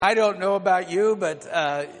I don't know about you, but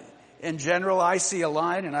in general, I see a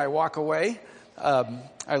line and I walk away.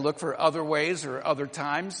 I look for other ways or other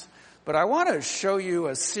times. But I want to show you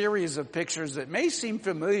a series of pictures that may seem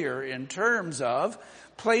familiar in terms of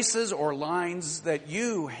places or lines that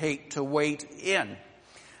you hate to wait in.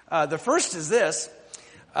 The first is this,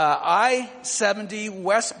 I-70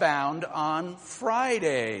 westbound on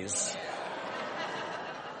Fridays.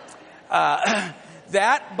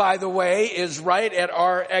 That, by the way, is right at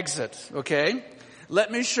our exit, okay? Let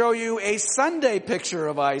me show you a Sunday picture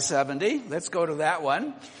of I-70. Let's go to that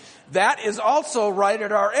one. That is also right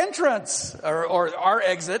at our entrance, or our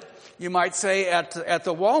exit, you might say, at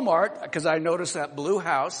the Walmart, because I noticed that blue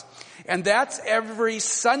house. And that's every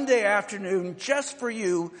Sunday afternoon just for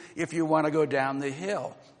you if you want to go down the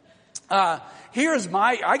hill. I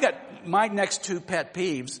got my next two pet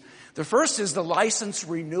peeves. The first is the license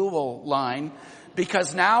renewal line,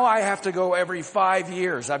 because now I have to go every 5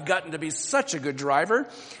 years. I've gotten to be such a good driver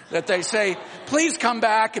that they say, please come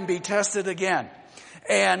back and be tested again.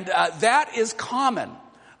 And that is common.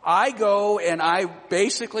 I go and I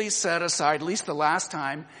basically set aside, at least the last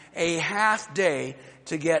time, a half day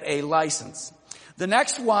to get a license. The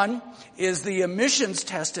next one is the emissions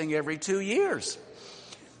testing every 2 years.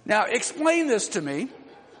 Now, explain this to me.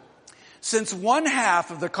 Since one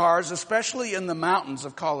half of the cars, especially in the mountains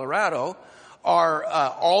of Colorado, are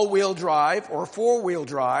all-wheel drive or four-wheel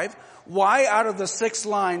drive, why out of the 6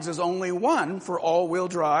 lines is only one for all-wheel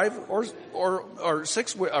drive or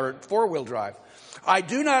four-wheel drive? I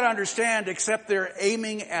do not understand, except they're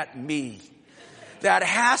aiming at me. That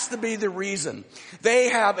has to be the reason. They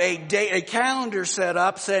have a calendar set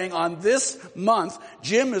up saying on this month,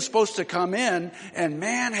 Jim is supposed to come in, and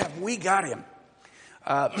man, have we got him.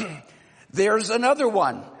 There's another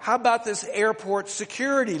one. How about this airport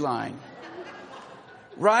security line?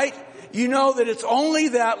 Right? You know that it's only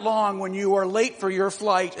that long when you are late for your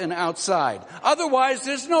flight and outside. Otherwise,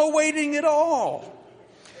 there's no waiting at all.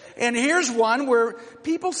 And here's one where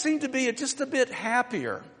people seem to be just a bit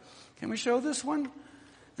happier. Can we show this one?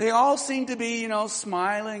 They all seem to be,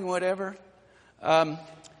 smiling, whatever.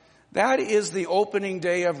 That is the opening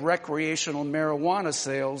day of recreational marijuana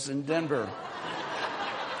sales in Denver.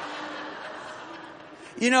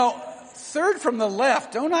 Third from the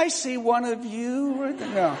left, don't I see one of you?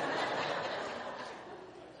 No.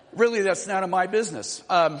 Really, that's none of my business.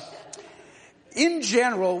 In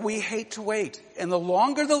general, we hate to wait. And the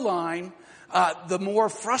longer the line, the more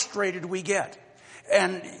frustrated we get.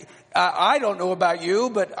 And I don't know about you,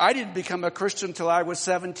 but I didn't become a Christian until I was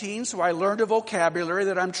 17, so I learned a vocabulary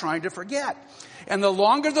that I'm trying to forget. And the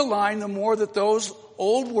longer the line, the more that those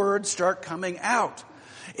old words start coming out.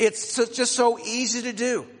 It's just so easy to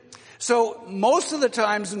do. So most of the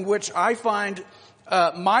times in which I find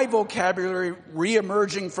my vocabulary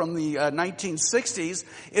reemerging from the 1960s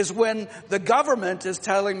is when the government is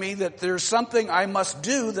telling me that there's something I must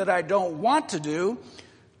do that I don't want to do,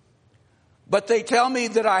 but they tell me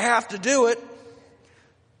that I have to do it,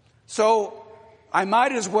 so I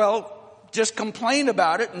might as well just complain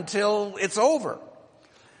about it until it's over.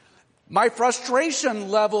 My frustration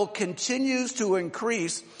level continues to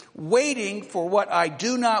increase, waiting for what I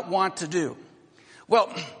do not want to do.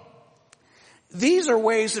 Well, these are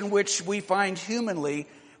ways in which we find humanly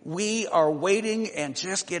we are waiting and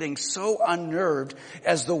just getting so unnerved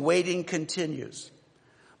as the waiting continues.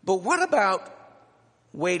 But what about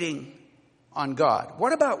waiting on God?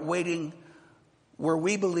 What about waiting where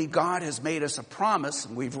we believe God has made us a promise,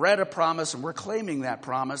 and we've read a promise and we're claiming that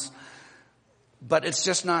promise, but it's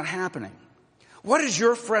just not happening? What is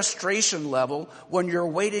your frustration level when you're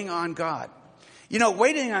waiting on God?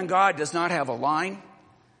 Waiting on God does not have a line.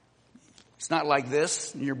 It's not like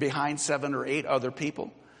this, and you're behind 7 or 8 other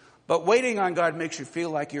people. But waiting on God makes you feel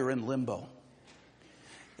like you're in limbo.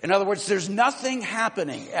 In other words, there's nothing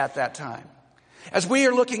happening at that time. As we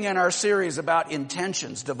are looking in our series about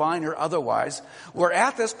intentions, divine or otherwise, we're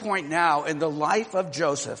at this point now in the life of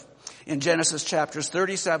Joseph in Genesis chapters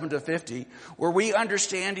 37 to 50, where we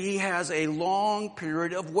understand he has a long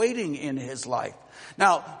period of waiting in his life.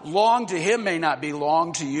 Now, long to him may not be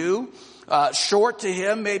long to you. Short to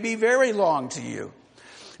him may be very long to you.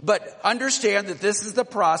 But understand that this is the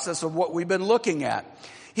process of what we've been looking at.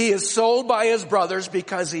 He is sold by his brothers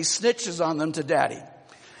because he snitches on them to daddy.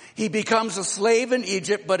 He becomes a slave in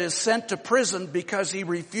Egypt, but is sent to prison because he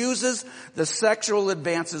refuses the sexual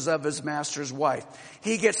advances of his master's wife.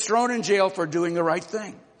 He gets thrown in jail for doing the right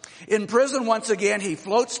thing. In prison, once again, he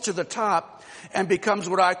floats to the top and becomes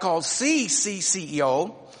what I call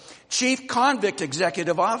CCEO, Chief Convict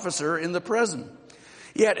Executive Officer in the prison.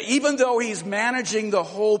 Yet, even though he's managing the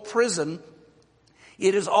whole prison,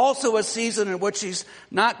 It is also a season in which he's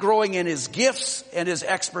not growing in his gifts and his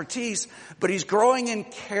expertise, but he's growing in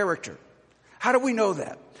character. How do we know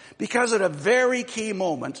that? Because at a very key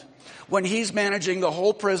moment, when he's managing the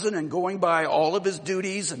whole prison and going by all of his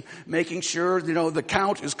duties and making sure, the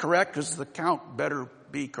count is correct, because the count better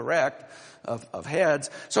be correct of heads.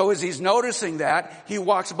 So as he's noticing that, he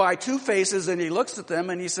walks by two faces and he looks at them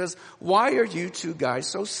and he says, "Why are you two guys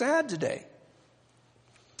so sad today?"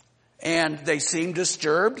 And they seem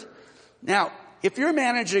disturbed. Now, if you're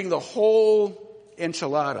managing the whole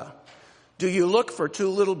enchilada, do you look for two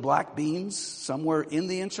little black beans somewhere in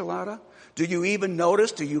the enchilada? Do you even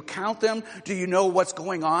notice? Do you count them? Do you know what's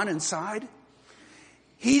going on inside?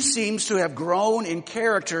 He seems to have grown in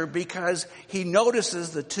character because he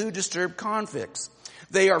notices the two disturbed convicts.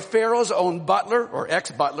 They are Pharaoh's own butler, or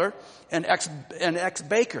ex-butler, and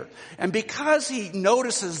ex-baker. And because he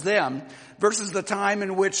notices them, versus the time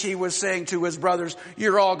in which he was saying to his brothers,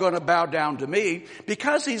 "You're all going to bow down to me,"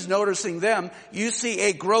 because he's noticing them, you see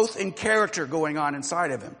a growth in character going on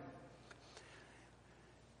inside of him.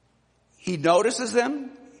 He notices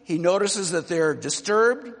them. He notices that they're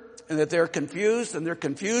disturbed and that they're confused, and they're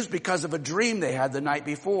confused because of a dream they had the night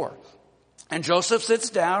before. And Joseph sits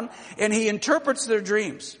down and he interprets their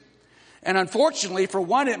dreams. And unfortunately, for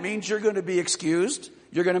one, it means you're going to be excused.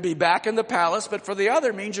 You're going to be back in the palace. But for the other,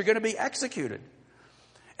 it means you're going to be executed.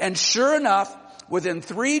 And sure enough, within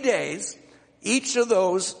 3 days, each of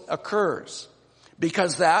those occurs,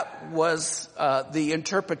 because that was the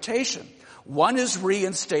interpretation. One is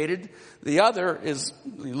reinstated. The other he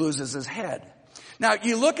loses his head. Now,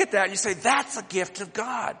 you look at that and you say, that's a gift of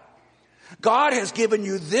God. God has given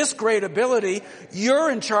you this great ability.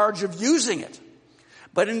 You're in charge of using it.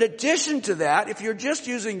 But in addition to that, if you're just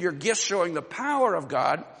using your gifts showing the power of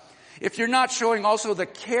God, if you're not showing also the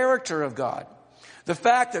character of God, the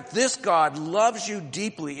fact that this God loves you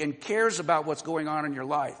deeply and cares about what's going on in your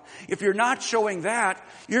life, if you're not showing that,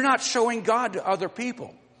 you're not showing God to other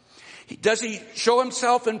people. Does he show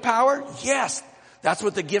himself in power? Yes. That's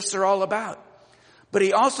what the gifts are all about. But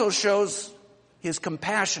he also shows his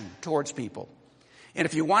compassion towards people. And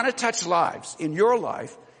if you want to touch lives in your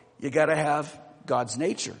life, you got to have God's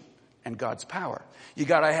nature and God's power. You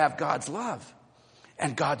got to have God's love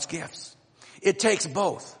and God's gifts. It takes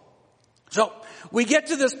both. So we get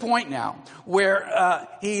to this point now where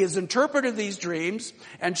he has interpreted these dreams,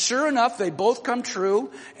 and sure enough, they both come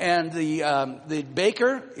true, and the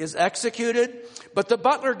baker is executed, but the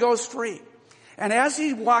butler goes free. And as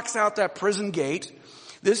he walks out that prison gate,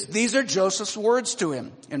 these are Joseph's words to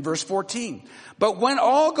him in verse 14. "But when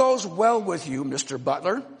all goes well with you, Mr.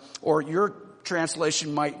 Butler," or your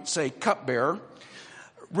translation might say cupbearer,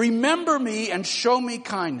 "remember me and show me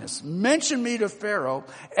kindness. Mention me to Pharaoh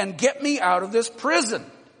and get me out of this prison."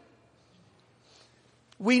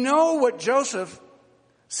 We know what Joseph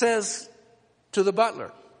says to the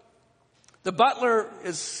butler. The butler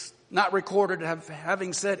is not recorded as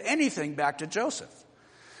having said anything back to Joseph.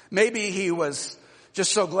 Maybe he was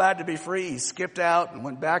just so glad to be free, he skipped out and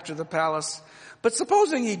went back to the palace. But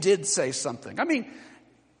supposing he did say something. I mean,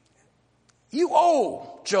 you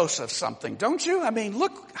owe Joseph something, don't you? I mean,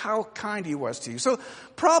 look how kind he was to you. So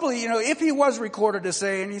probably, if he was recorded to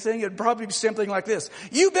say anything, it'd probably be something like this.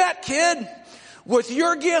 "You bet, kid. With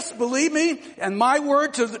your gifts, believe me, and my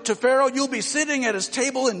word to Pharaoh, you'll be sitting at his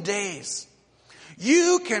table in days.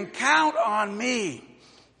 You can count on me."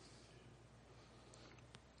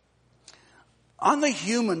 On the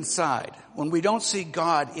human side, when we don't see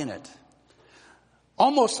God in it,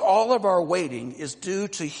 almost all of our waiting is due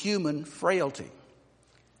to human frailty.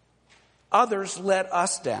 Others let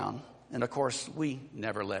us down, and of course we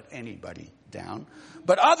never let anybody down,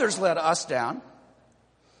 but others let us down.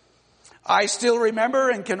 I still remember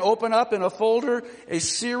and can open up in a folder a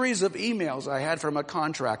series of emails I had from a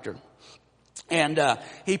contractor. And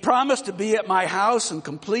he promised to be at my house and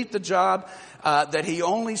complete the job that he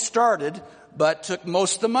only started but took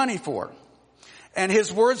most of the money for. And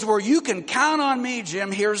his words were, "You can count on me,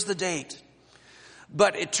 Jim. Here's the date."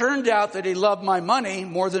 But it turned out that he loved my money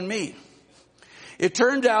more than me. It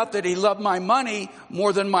turned out that he loved my money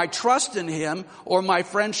more than my trust in him or my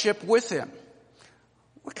friendship with him.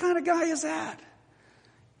 What kind of guy is that?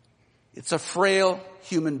 It's a frail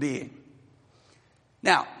human being.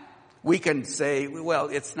 Now, we can say, well,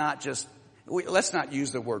 it's not just, let's not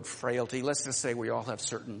use the word frailty. Let's just say we all have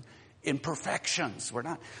certain imperfections. We're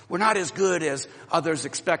not as good as others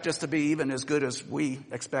expect us to be, even as good as we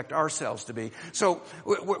expect ourselves to be. So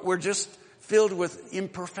we're just filled with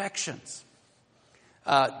imperfections.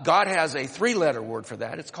 God has a 3-letter word for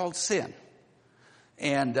that. It's called sin.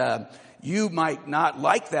 And you might not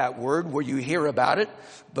like that word where you hear about it,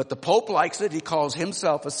 but the Pope likes it. He calls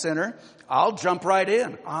himself a sinner. I'll jump right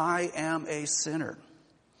in. I am a sinner.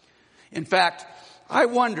 In fact, I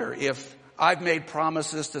wonder if I've made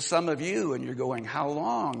promises to some of you and you're going, how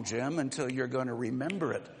long, Jim, until you're going to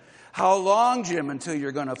remember it? How long, Jim, until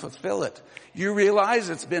you're going to fulfill it? You realize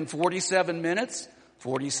it's been 47 minutes,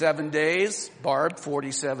 47 days, Barb,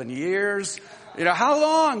 47 years. How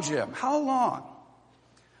long, Jim? How long?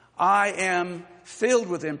 I am filled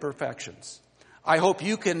with imperfections. I hope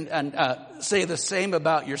you can say the same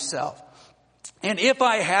about yourself. And if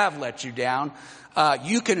I have let you down,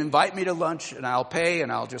 you can invite me to lunch and I'll pay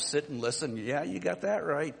and I'll just sit and listen. Yeah, you got that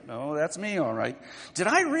right. No, that's me, all right. Did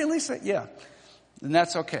I really say? Yeah. And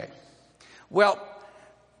that's okay. Well,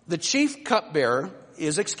 the chief cupbearer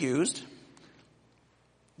is excused.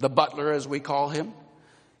 The butler, as we call him.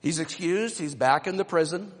 He's excused. He's back in the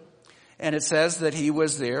prison. And it says that he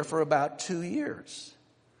was there for about 2 years.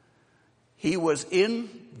 He was in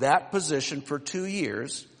that position for 2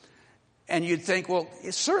 years. And you'd think, well,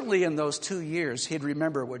 certainly in those 2 years, he'd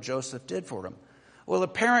remember what Joseph did for him. Well,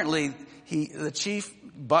 apparently, the chief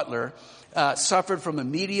butler suffered from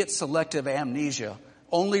immediate selective amnesia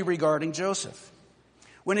only regarding Joseph.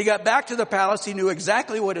 When he got back to the palace, he knew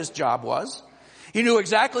exactly what his job was. He knew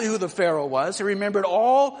exactly who the Pharaoh was. He remembered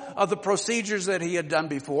all of the procedures that he had done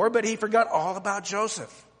before, but he forgot all about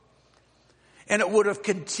Joseph. And it would have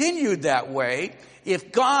continued that way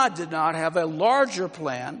if God did not have a larger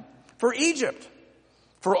plan for Egypt,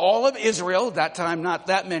 for all of Israel, at that time not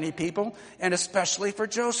that many people, and especially for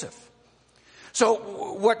Joseph. So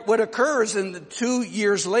what occurs in the 2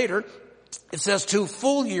 years later, it says 2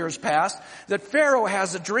 full years passed, that Pharaoh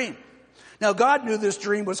has a dream. Now God knew this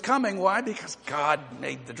dream was coming. Why? Because God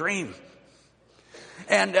made the dream.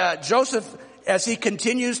 And Joseph, as he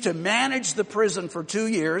continues to manage the prison for 2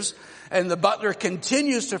 years, and the butler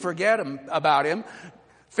continues to forget about him,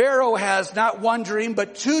 Pharaoh has not one dream,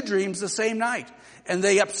 but 2 dreams the same night. And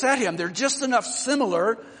they upset him. They're just enough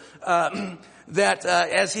similar that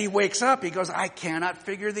as he wakes up, he goes, I cannot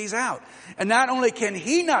figure these out. And not only can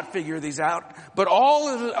he not figure these out, but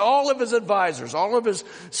all of his advisors, all of his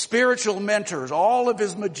spiritual mentors, all of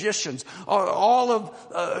his magicians, all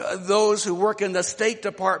of those who work in the State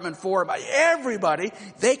Department for him, everybody,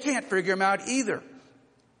 they can't figure him out either.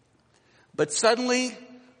 But suddenly,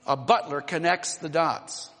 a butler connects the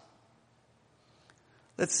dots.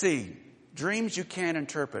 Let's see. Dreams you can't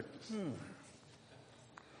interpret.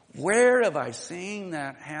 Where have I seen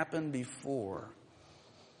that happen before?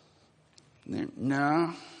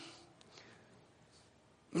 No,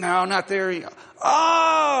 not there.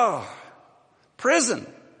 Oh, prison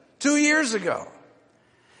 2 years ago.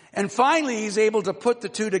 And finally, he's able to put the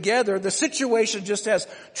 2 together. The situation just has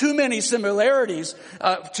too many similarities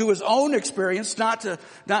to his own experience, not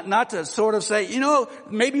to sort of say,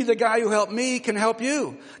 maybe the guy who helped me can help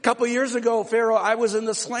you. A couple of years ago, Pharaoh, I was in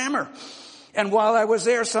the slammer. And while I was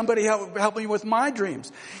there, somebody helped me with my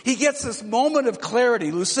dreams. He gets this moment of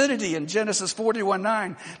clarity, lucidity in Genesis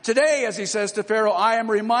 41:9. Today, as he says to Pharaoh, I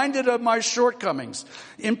am reminded of my shortcomings,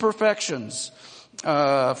 imperfections,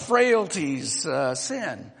 frailties,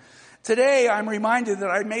 sin. Today, I'm reminded that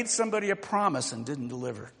I made somebody a promise and didn't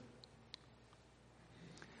deliver.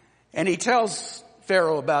 And he tells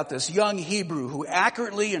Pharaoh about this young Hebrew who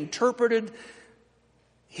accurately interpreted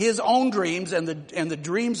his own dreams and the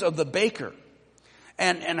dreams of the baker,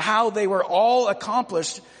 and how they were all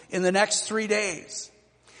accomplished in the next 3 days.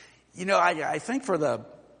 I think for the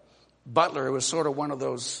butler, it was sort of one of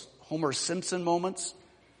those Homer Simpson moments.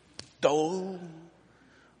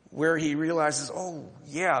 Where he realizes, oh,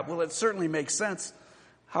 yeah, well, it certainly makes sense.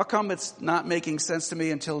 How come it's not making sense to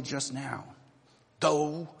me until just now?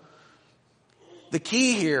 The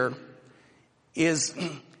key here is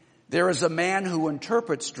there is a man who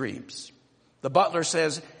interprets dreams. The butler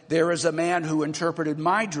says, there is a man who interpreted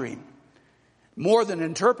my dream. More than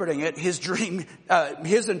interpreting it, his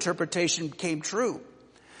interpretation came true.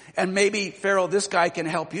 And maybe, Pharaoh, this guy can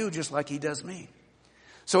help you just like he does me.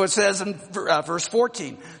 So it says in verse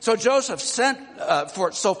 14, so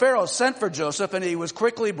Pharaoh sent for Joseph, and he was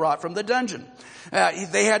quickly brought from the dungeon.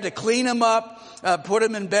 They had to clean him up, put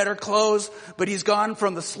him in better clothes, but he's gone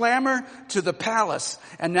from the slammer to the palace.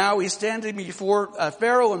 And now he's standing before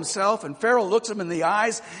Pharaoh himself, and Pharaoh looks him in the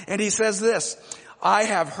eyes, and he says this, I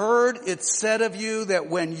have heard it said of you that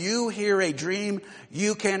when you hear a dream,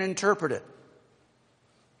 you can interpret it.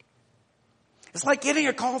 It's like getting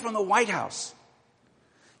a call from the White House.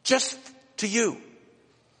 Just to you.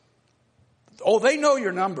 Oh, they know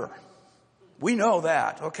your number. We know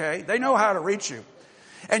that, okay? They know how to reach you.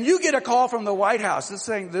 And you get a call from the White House. It's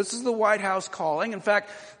saying, this is the White House calling. In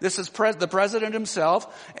fact, this is the president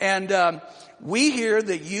himself. And we hear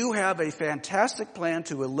that you have a fantastic plan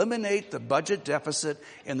to eliminate the budget deficit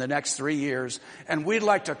in the next 3 years. And we'd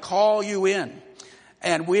like to call you in.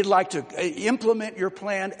 And we'd like to implement your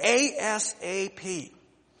plan ASAP.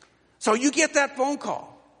 So you get that phone call.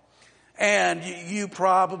 And you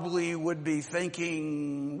probably would be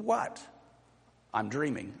thinking, what? I'm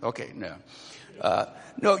dreaming. Okay, no.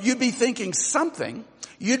 No, you'd be thinking something.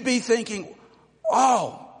 You'd be thinking,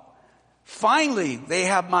 oh, finally they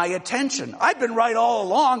have my attention. I've been right all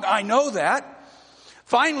along. I know that.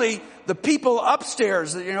 Finally, the people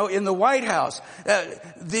upstairs, in the White House,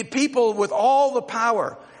 the people with all the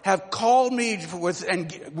power have called me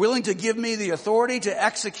and willing to give me the authority to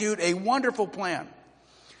execute a wonderful plan.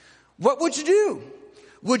 What would you do?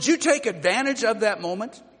 Would you take advantage of that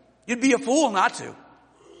moment? You'd be a fool not to.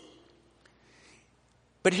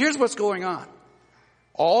 But here's what's going on.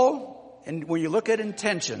 And when you look at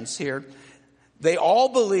intentions here, they all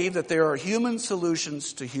believe that there are human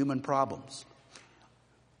solutions to human problems.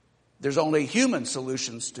 There's only human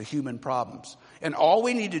solutions to human problems. And all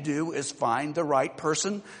we need to do is find the right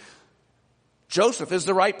person. Joseph is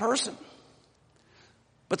the right person.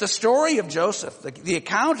 But the story of Joseph, the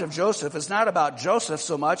account of Joseph is not about Joseph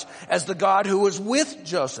so much as the God who was with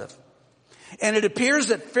Joseph. And it appears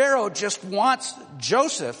that Pharaoh just wants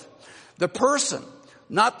Joseph, the person,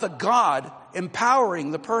 not the God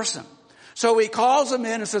empowering the person. So he calls him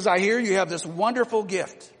in and says, I hear you have this wonderful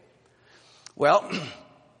gift. Well,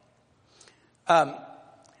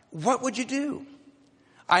 what would you do?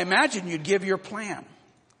 I imagine you'd give your plan.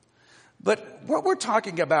 But what we're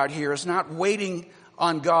talking about here is not waiting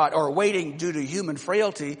on God or waiting due to human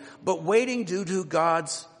frailty, but waiting due to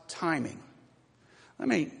God's timing. Let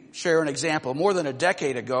me share an example. More than a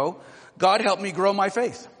decade ago, God helped me grow my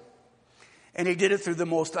faith. And he did it through the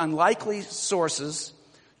most unlikely sources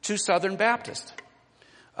to Southern Baptist.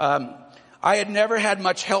 I had never had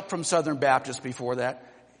much help from Southern Baptist before that.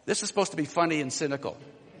 This is supposed to be funny and cynical.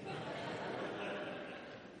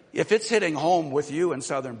 If it's hitting home with you in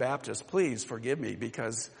Southern Baptist, please forgive me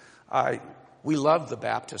because we love the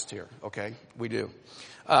Baptist here, okay? We do.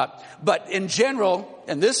 But in general,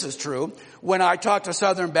 and this is true, when I talk to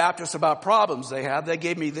Southern Baptists about problems they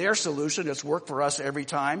gave me their solution. It's worked for us every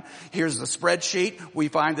time. Here's the spreadsheet. We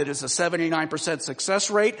find that it's a 79%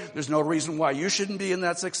 success rate. There's no reason why you shouldn't be in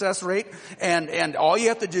that success rate. And all you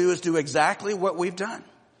have to do is do exactly what we've done.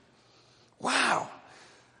 Wow.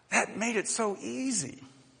 That made it so easy.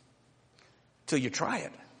 Till you try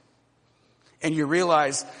it. And you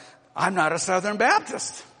realize, I'm not a Southern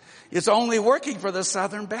Baptist. It's only working for the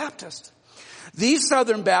Southern Baptist. These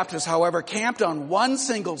Southern Baptists, however, camped on one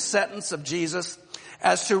single sentence of Jesus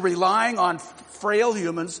as to relying on frail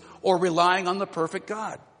humans or relying on the perfect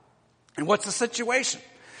God. And what's the situation?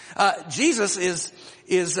 Jesus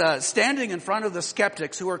is standing in front of the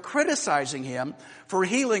skeptics who are criticizing him for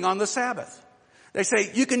healing on the Sabbath. They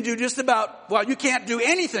say, you can do you can't do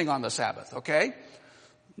anything on the Sabbath, okay?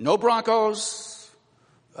 No Broncos,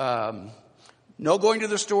 no going to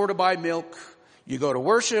the store to buy milk. You go to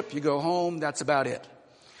worship, you go home, that's about it.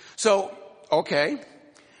 So, okay.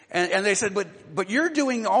 And they said, but you're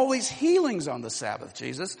doing all these healings on the Sabbath,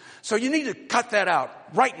 Jesus. So you need to cut that out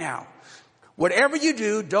right now. Whatever you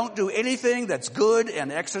do, don't do anything that's good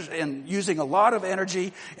and using a lot of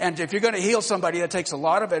energy. And if you're going to heal somebody, that takes a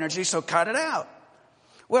lot of energy, so cut it out.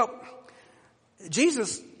 Well,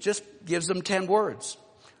 Jesus just gives them 10 words.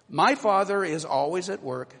 My Father is always at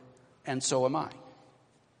work, and so am I.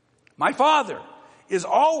 My Father is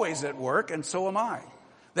always at work, and so am I.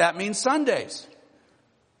 That means Sundays.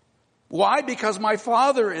 Why? Because my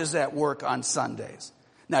Father is at work on Sundays.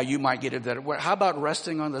 Now, you might get it that, how about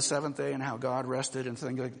resting on the seventh day and how God rested and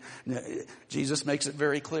things like that? Jesus makes it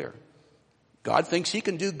very clear. God thinks he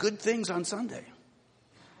can do good things on Sunday.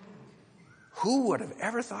 Who would have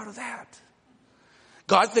ever thought of that?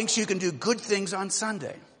 God thinks you can do good things on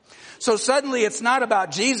Sunday. So suddenly it's not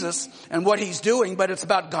about Jesus and what he's doing, but it's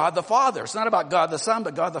about God the Father. It's not about God the Son,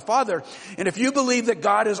 but God the Father. And if you believe that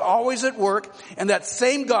God is always at work and that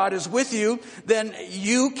same God is with you, then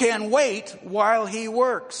you can wait while he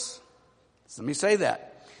works. So let me say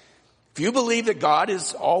that. If you believe that God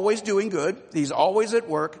is always doing good, he's always at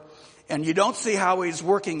work, and you don't see how he's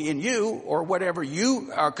working in you or whatever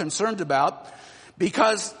you are concerned about,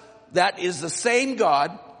 because that is the same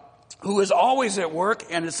God who is always at work,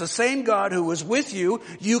 and it's the same God who is with you,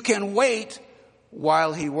 you can wait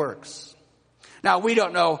while he works. Now, we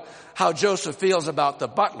don't know how Joseph feels about the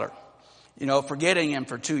butler. forgetting him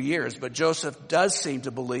for 2 years. But Joseph does seem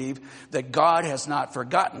to believe that God has not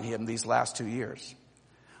forgotten him these last 2 years.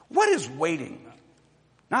 What is waiting?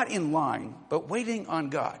 Not in line, but waiting on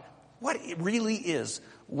God. What it really is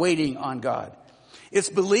waiting on God. It's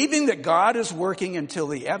believing that God is working until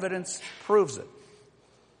the evidence proves it.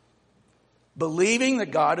 Believing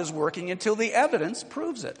that God is working until the evidence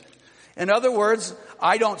proves it. In other words,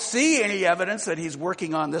 I don't see any evidence that he's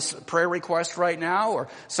working on this prayer request right now or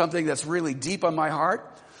something that's really deep on my heart,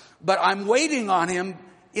 but I'm waiting on him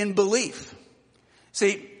in belief.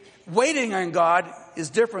 See, waiting on God is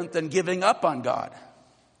different than giving up on God.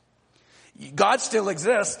 God still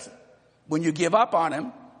exists when you give up on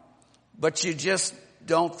him, but you just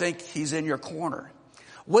don't think he's in your corner.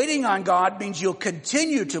 Waiting on God means you'll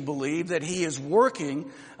continue to believe that he is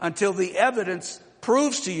working until the evidence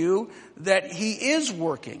proves to you that he is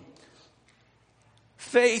working.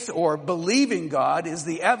 Faith or believing God is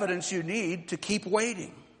the evidence you need to keep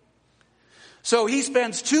waiting. So he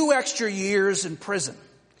spends 2 extra years in prison.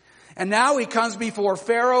 And now he comes before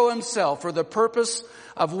Pharaoh himself for the purpose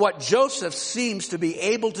of what Joseph seems to be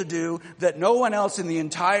able to do that no one else in the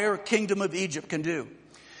entire kingdom of Egypt can do.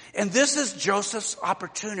 And this is Joseph's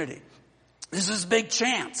opportunity. This is his big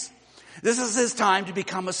chance. This is his time to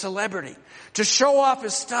become a celebrity, to show off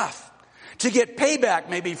his stuff, to get payback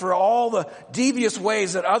maybe for all the devious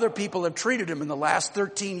ways that other people have treated him in the last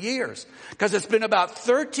 13 years. Because it's been about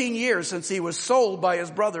 13 years since he was sold by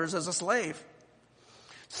his brothers as a slave.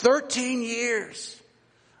 13 years.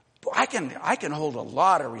 I can hold a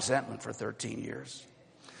lot of resentment for 13 years.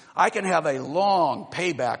 I can have a long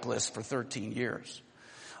payback list for 13 years.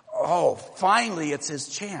 Oh, finally it's his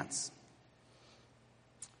chance.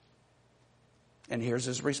 And here's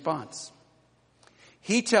his response.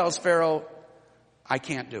 He tells Pharaoh, I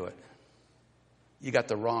can't do it. You got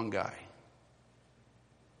the wrong guy.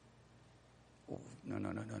 Oh, no.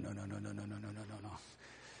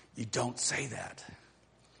 You don't say that.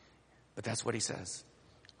 But that's what he says.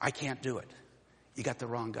 I can't do it. You got the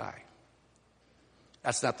wrong guy.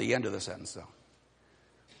 That's not the end of the sentence, though.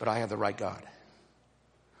 But I have the right God.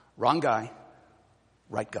 Wrong guy,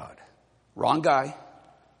 right God. Wrong guy,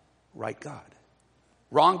 right God.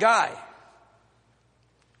 Wrong guy,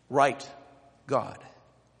 right God.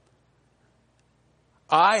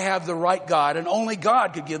 I have the right God, and only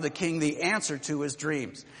God could give the king the answer to his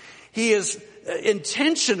dreams. He is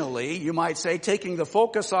intentionally, you might say, taking the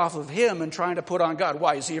focus off of him and trying to put on God.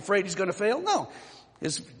 Why? Is he afraid he's going to fail? No.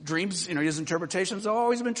 His dreams, his interpretations have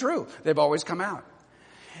always been true. They've always come out.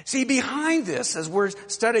 See, behind this, as we're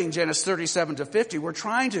studying Genesis 37 to 50, we're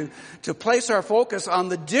trying to place our focus on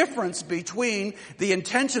the difference between the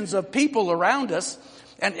intentions of people around us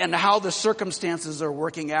and how the circumstances are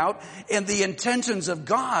working out and the intentions of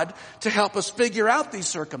God to help us figure out these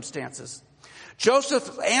circumstances.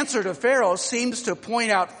 Joseph's answer to Pharaoh seems to point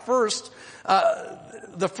out first,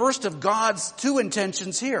 the first of God's 2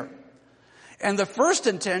 intentions here. And the first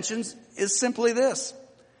intention is simply this.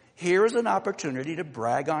 Here is an opportunity to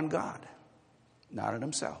brag on God, not on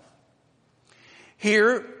himself.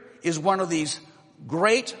 Here is one of these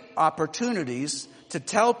great opportunities to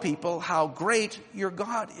tell people how great your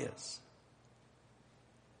God is.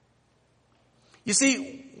 You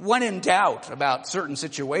see, when in doubt about certain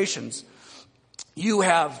situations, you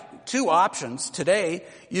have 2 options. Today,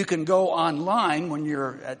 you can go online when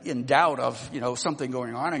you're in doubt of, something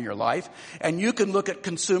going on in your life, and you can look at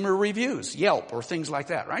consumer reviews, Yelp or things like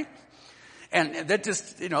that, right? And that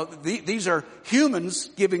just, these are humans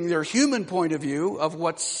giving their human point of view of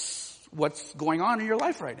what's going on in your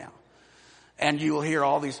life right now. And you will hear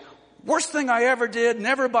all these, worst thing I ever did,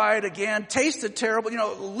 never buy it again, tasted terrible,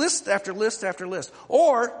 list after list after list.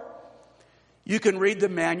 Or you can read the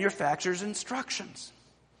manufacturer's instructions.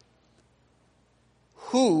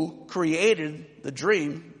 Who created the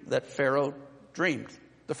dream that Pharaoh dreamed?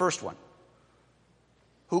 The first one.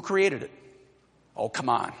 Who created it? Oh, come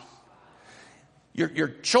on. Your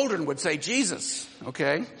children would say Jesus,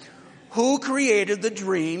 okay? Who created the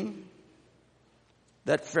dream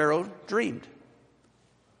that Pharaoh dreamed?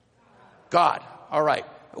 God. All right.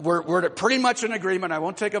 We're pretty much in agreement. I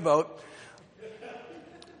won't take a vote.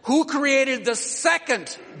 Who created the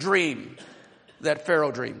second dream that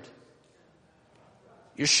Pharaoh dreamed?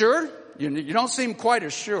 You sure? You don't seem quite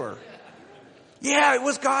as sure. Yeah, it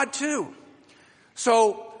was God too.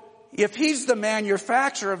 So if he's the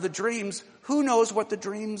manufacturer of the dreams, who knows what the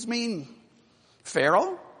dreams mean?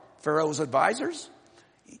 Pharaoh? Pharaoh's advisors?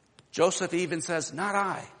 Joseph even says, not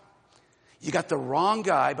I. You got the wrong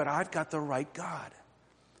guy, but I've got the right God.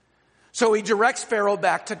 So he directs Pharaoh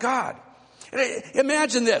back to God.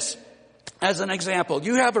 Imagine this. As an example,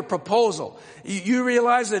 you have a proposal. You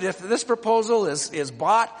realize that if this proposal is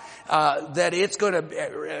bought, that it's going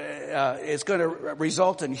to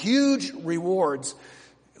result in huge rewards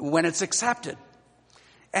when it's accepted.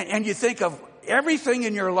 And you think of everything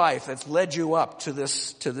in your life that's led you up to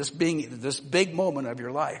this big moment of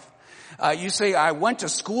your life. You say, I went to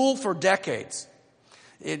school for decades.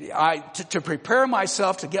 To prepare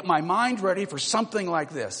myself to get my mind ready for something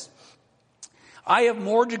like this. I have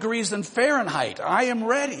more degrees than Fahrenheit. I am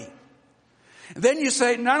ready. Then you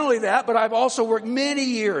say, not only that, but I've also worked many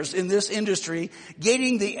years in this industry,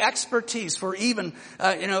 gaining the expertise for even,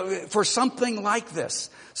 for something like this.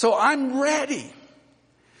 So I'm ready.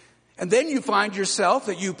 And then you find yourself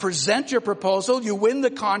that you present your proposal, you win the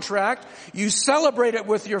contract, you celebrate it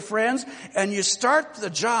with your friends, and you start the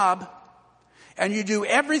job, and you do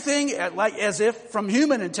everything as if from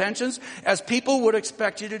human intentions, as people would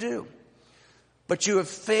expect you to do. But you have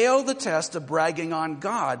failed the test of bragging on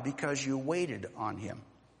God because you waited on Him.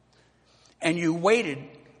 And you waited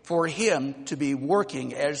for Him to be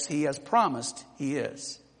working as He has promised He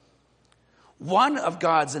is. One of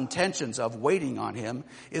God's intentions of waiting on Him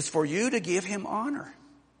is for you to give Him honor.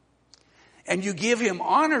 And you give Him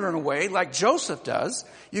honor in a way like Joseph does.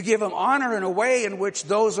 You give Him honor in a way in which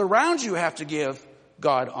those around you have to give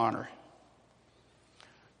God honor.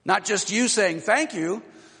 Not just you saying thank you,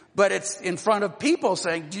 but it's in front of people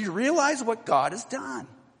saying, do you realize what God has done?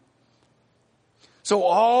 So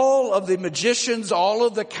all of the magicians, all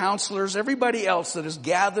of the counselors, everybody else that is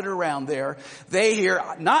gathered around there, they hear,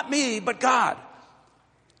 not me, but God.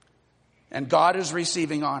 And God is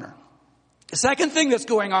receiving honor. The second thing that's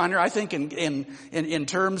going on here, I think, in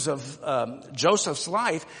terms of Joseph's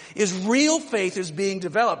life, is real faith is being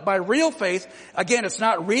developed. By real faith, again, it's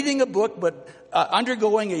not reading a book, but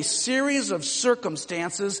undergoing a series of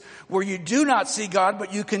circumstances where you do not see God,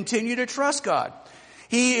 but you continue to trust God.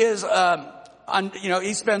 He is,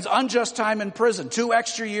 he spends unjust time in prison, 2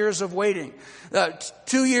 extra years of waiting,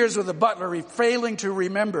 2 years with the butler, failing to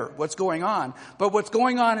remember what's going on. But what's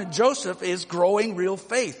going on in Joseph is growing real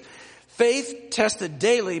faith. Faith tested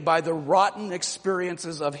daily by the rotten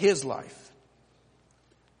experiences of his life,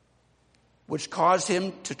 which caused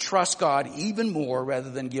him to trust God even more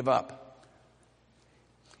rather than give up.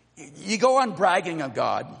 You go on bragging on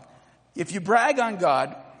God. If you brag on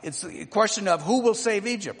God, it's a question of who will save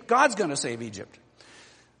Egypt. God's going to save Egypt.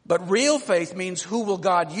 But real faith means who will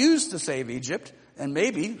God use to save Egypt? And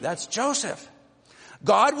maybe that's Joseph.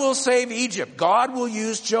 God will save Egypt. God will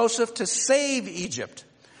use Joseph to save Egypt.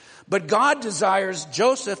 But God desires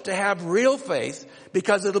Joseph to have real faith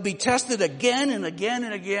because it'll be tested again and again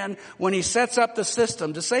and again when he sets up the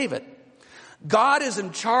system to save it. God is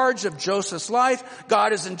in charge of Joseph's life.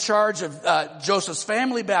 God is in charge of Joseph's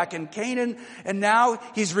family back in Canaan. And now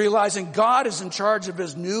he's realizing God is in charge of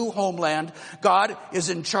his new homeland. God is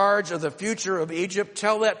in charge of the future of Egypt.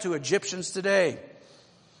 Tell that to Egyptians today.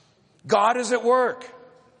 God is at work.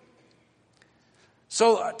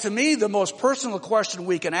 So to me, the most personal question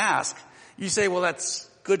we can ask, you say, well, that's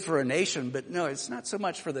good for a nation. But no, it's not so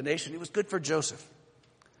much for the nation. It was good for Joseph.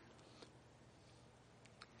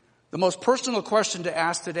 The most personal question to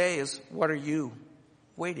ask today is, what are you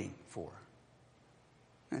waiting for?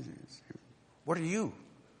 What are you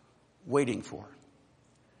waiting for?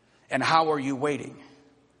 And how are you waiting?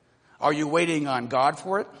 Are you waiting on God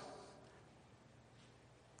for it?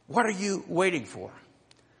 What are you waiting for?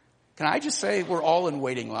 Can I just say we're all in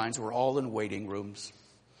waiting lines. We're all in waiting rooms.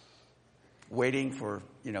 Waiting for,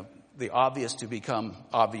 the obvious to become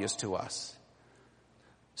obvious to us.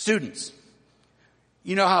 Students.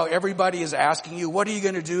 You know how everybody is asking you, what are you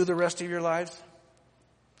going to do the rest of your lives?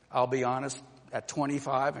 I'll be honest, at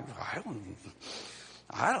 25,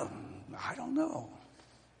 I don't know.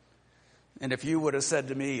 And if you would have said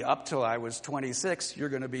to me up till I was 26, you're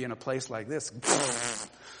going to be in a place like this.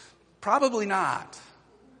 Probably not.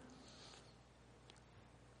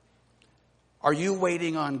 Are you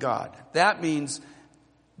waiting on God? That means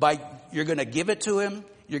you're going to give it to Him.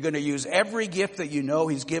 You're going to use every gift that you know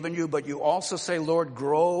He's given you, but you also say, Lord,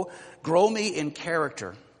 grow me in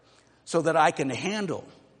character so that I can handle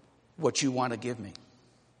what you want to give me.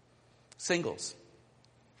 Singles.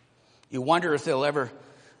 You wonder if there'll ever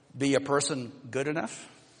be a person good enough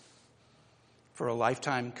for a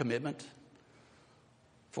lifetime commitment,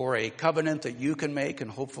 for a covenant that you can make and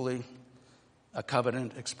hopefully a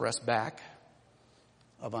covenant expressed back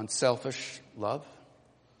of unselfish love.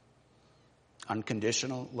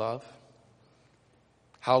 Unconditional love.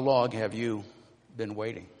 How long have you been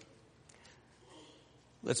waiting?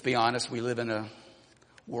 Let's be honest, we live in a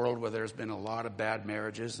world where there's been a lot of bad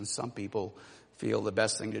marriages and some people feel the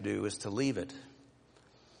best thing to do is to leave it.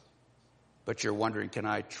 But you're wondering, can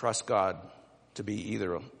I trust God to be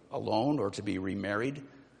either alone or to be remarried?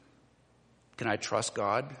 Can I trust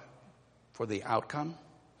God for the outcome?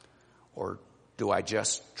 Or do I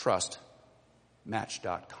just trust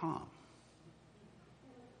Match.com?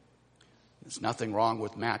 There's nothing wrong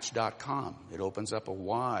with Match.com. It opens up a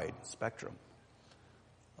wide spectrum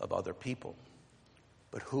of other people.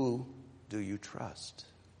 But who do you trust?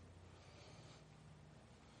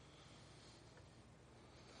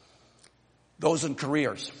 Those in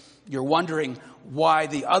careers, you're wondering why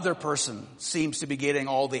the other person seems to be getting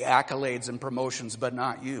all the accolades and promotions, but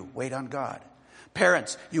not you. Wait on God.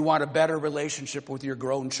 Parents, you want a better relationship with your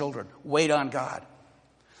grown children. Wait on God.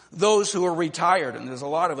 Those who are retired, and there's a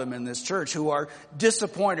lot of them in this church, who are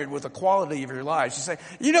disappointed with the quality of your lives. You say,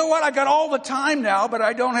 you know what, I got all the time now, but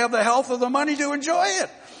I don't have the health or the money to enjoy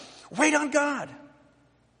it. Wait on God.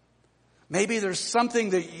 Maybe there's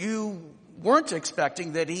something that you weren't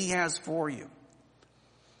expecting that He has for you.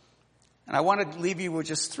 And I want to leave you with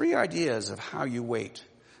just 3 ideas of how you wait.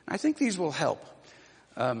 I think these will help.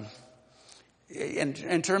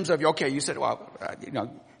 In terms of, okay, you said, well,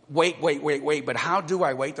 wait, but how do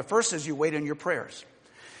I wait? The first is you wait in your prayers.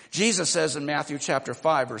 Jesus says in Matthew chapter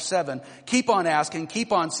 5, verse 7, keep on asking,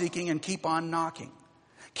 keep on seeking, and keep on knocking.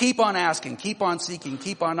 Keep on asking, keep on seeking,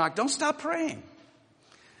 keep on knocking. Don't stop praying.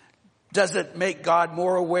 Does it make God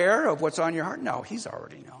more aware of what's on your heart? No, He's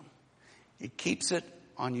already known. It keeps it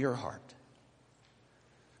on your heart.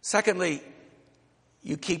 Secondly,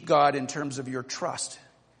 you keep God in terms of your trust.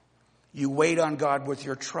 You wait on God with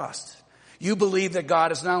your trust. You believe that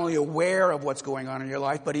God is not only aware of what's going on in your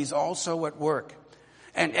life, but He's also at work.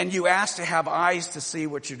 And you ask to have eyes to see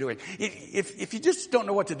what you're doing. If you just don't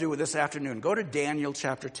know what to do with this afternoon, go to Daniel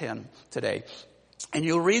chapter 10 today. And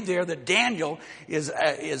you'll read there that Daniel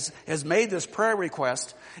has made this prayer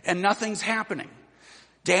request and nothing's happening.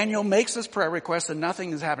 Daniel makes this prayer request and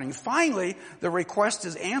nothing is happening. Finally, the request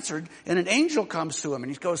is answered and an angel comes to him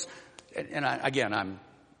and he goes, I'm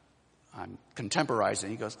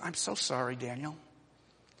contemporizing. He goes, I'm so sorry, Daniel.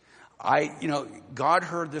 God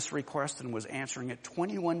heard this request and was answering it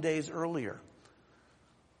 21 days earlier.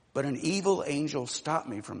 But an evil angel stopped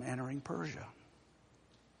me from entering Persia.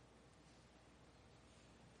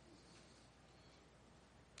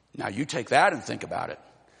 Now you take that and think about it.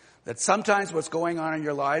 That sometimes what's going on in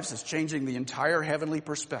your lives is changing the entire heavenly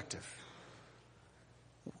perspective.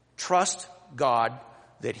 Trust God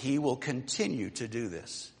that He will continue to do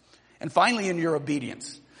this. And finally, in your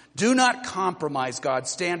obedience, do not compromise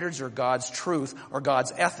God's standards or God's truth or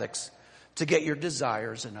God's ethics to get your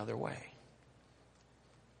desires another way.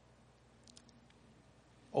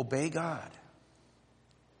 Obey God.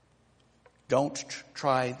 Don't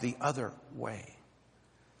try the other way.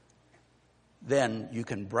 Then you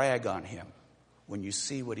can brag on Him when you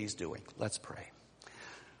see what He's doing. Let's pray.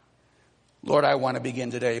 Lord, I want to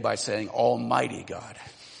begin today by saying, Almighty God,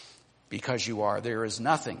 because You are, there is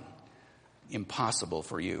nothing impossible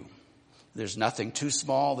for You. There's nothing too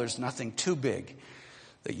small, there's nothing too big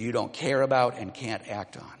that You don't care about and can't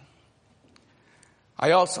act on.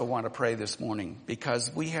 I also want to pray this morning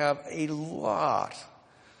because we have a lot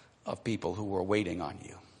of people who are waiting on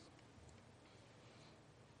You.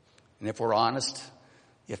 And if we're honest,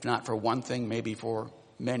 if not for one thing, maybe for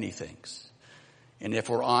many things. And if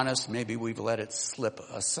we're honest, maybe we've let it slip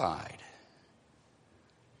aside.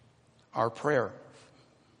 Our prayer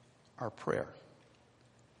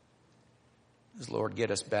is, Lord, get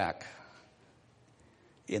us back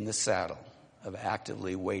in the saddle of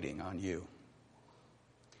actively waiting on You.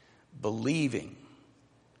 Believing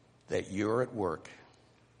that You're at work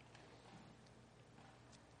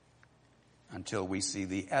until we see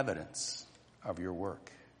the evidence of Your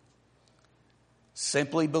work.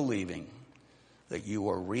 Simply believing that You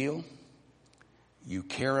are real, You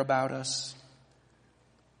care about us,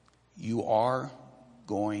 You are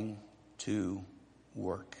going to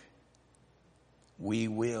work. We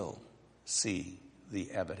will see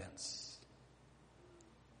the evidence.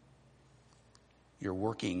 You're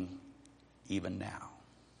working even now.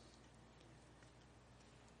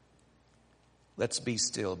 Let's be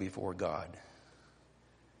still before God.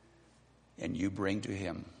 And you bring to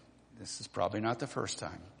Him, this is probably not the first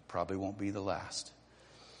time, probably won't be the last.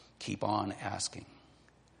 Keep on asking.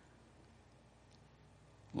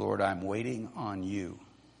 Lord, I'm waiting on You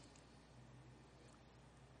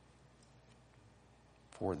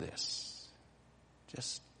for this.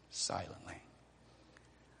 Just silently.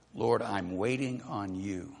 Lord, I'm waiting on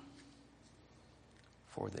You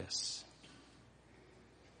for this.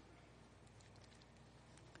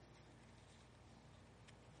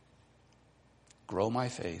 grow my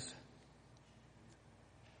faith.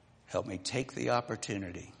 Help me take the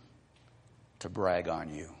opportunity to brag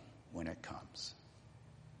on you when it comes.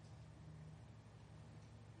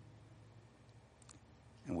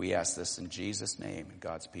 And we ask this in Jesus' name, and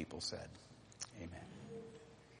God's people said, amen.